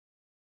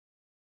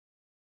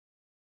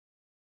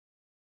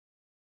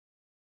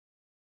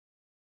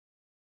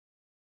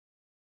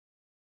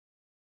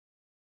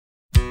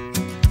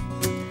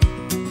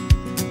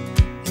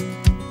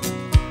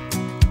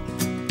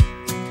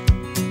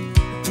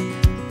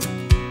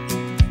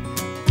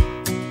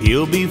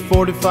He'll be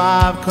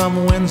 45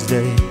 come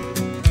Wednesday.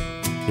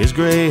 His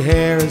gray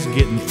hair is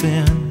getting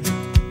thin,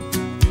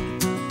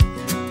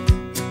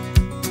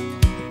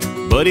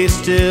 but he's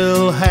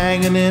still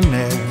hanging in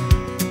there.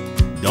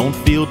 Don't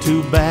feel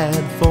too bad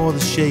for the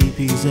shape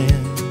he's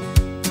in.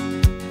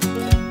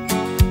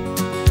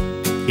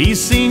 He's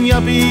seen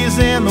yuppies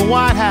in the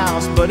White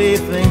House, but he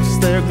thinks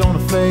they're gonna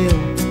fail,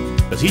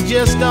 'cause he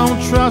just don't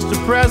trust a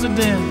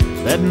president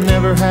that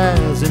never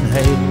has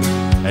inhaled.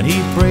 And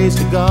he prays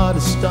to God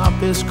to stop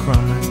his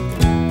crime,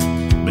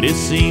 but it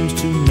seems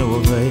to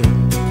no avail.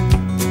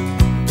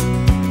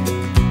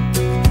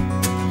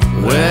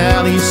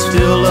 Well, he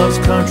still loves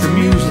country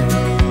music,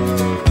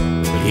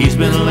 but he's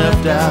been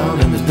left out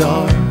in the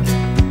dark,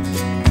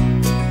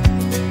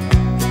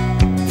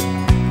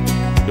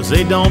 'cause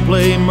they don't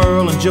play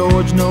Merle and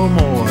George no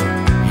more.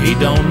 He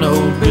don't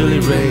know Billy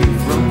Ray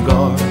from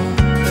Garth.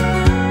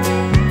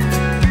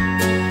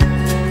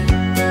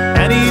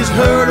 And he's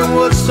heard of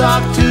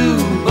Woodstock too,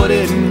 but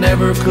it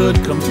never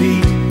could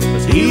compete,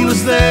 'cause he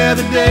was there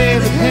the day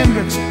that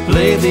Hendrix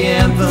played the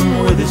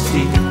anthem with his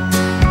teeth,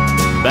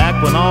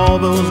 back when all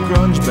those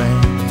grunge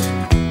bands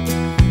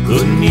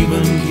couldn't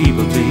even keep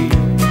a beat.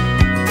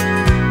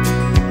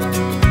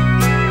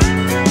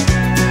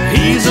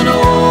 He's an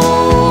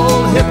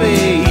old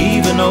hippie,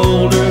 even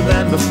older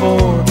than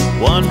before,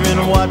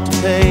 wondering what to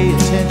pay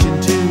attention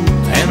to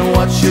and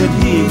what should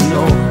he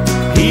ignore.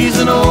 He's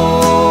an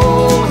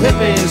old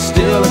hippie,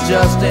 still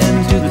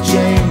adjusting to the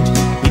change.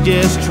 He's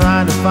just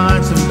trying to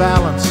find some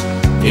balance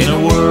in a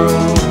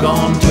world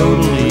gone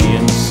totally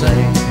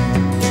insane.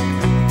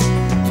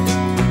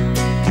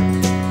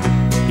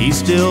 He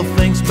still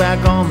thinks back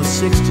on the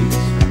 60s,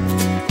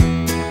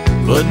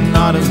 but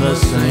not in the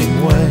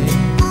same way,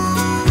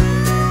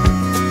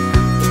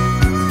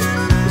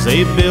 'cause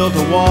they built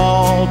a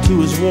wall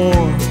to his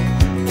war,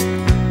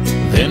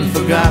 then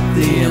forgot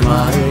the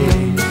MIAs.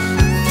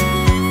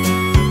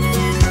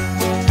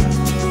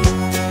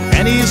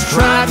 And he's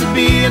tried to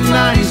be a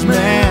nice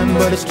man,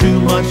 but it's too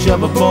much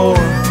of a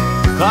bore,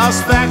 'cause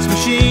fax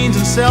machines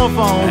and cell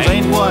phones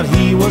ain't what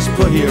he was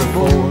put here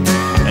for.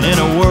 And in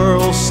a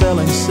world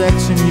selling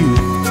sex and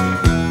youth,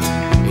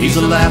 he's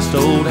the last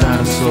old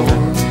dinosaur.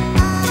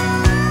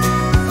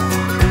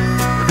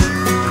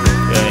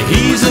 Yeah,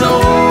 he's an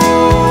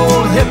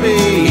old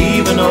hippie,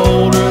 even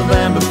older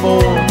than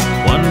before,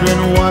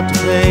 wondering what to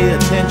pay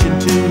attention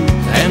to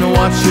and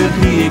what should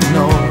he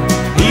ignore.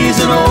 He's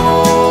an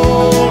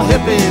old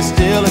hippie,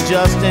 still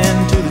adjusting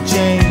to the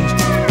change.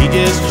 He's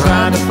just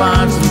trying to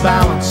find some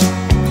balance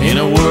in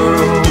a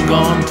world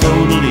gone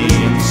totally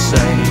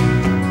insane.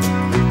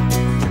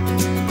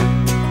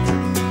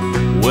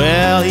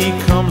 Well, he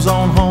comes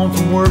on home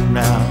from work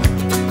now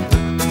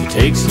to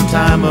take some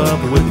time up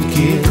with the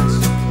kids.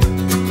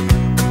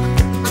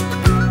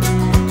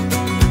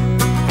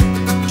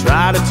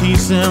 Try to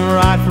teach them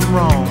right from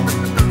wrong,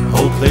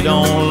 hope they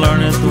don't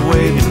learn it the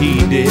way that he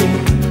did.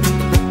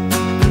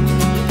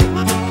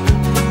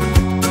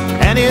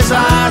 And his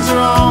eyes are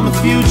on the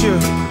future,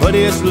 but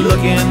it's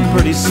looking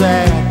pretty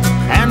sad.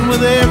 And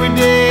with every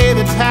day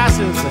that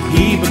passes,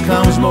 he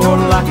becomes more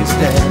like his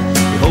dad.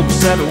 He hopes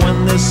that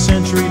when this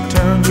century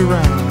turns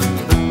around,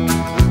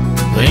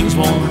 things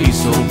won't be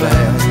so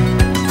bad.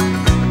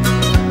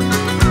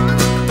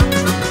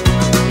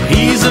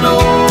 He's an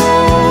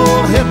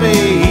old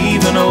hippie,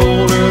 even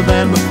older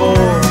than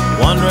before,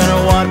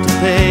 wondering what to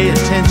pay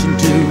attention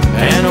to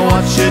and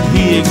what should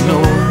he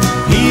ignore.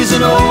 He's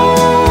an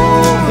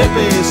old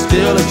hippie,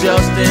 still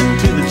adjusting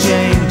to the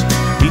change.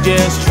 He's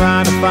just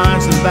trying to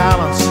find some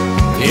balance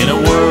in a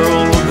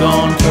world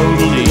gone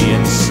totally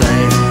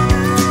insane.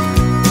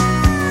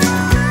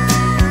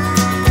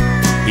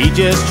 He's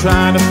just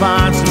trying to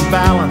find some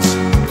balance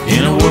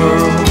in a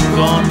world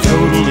gone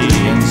totally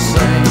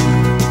insane.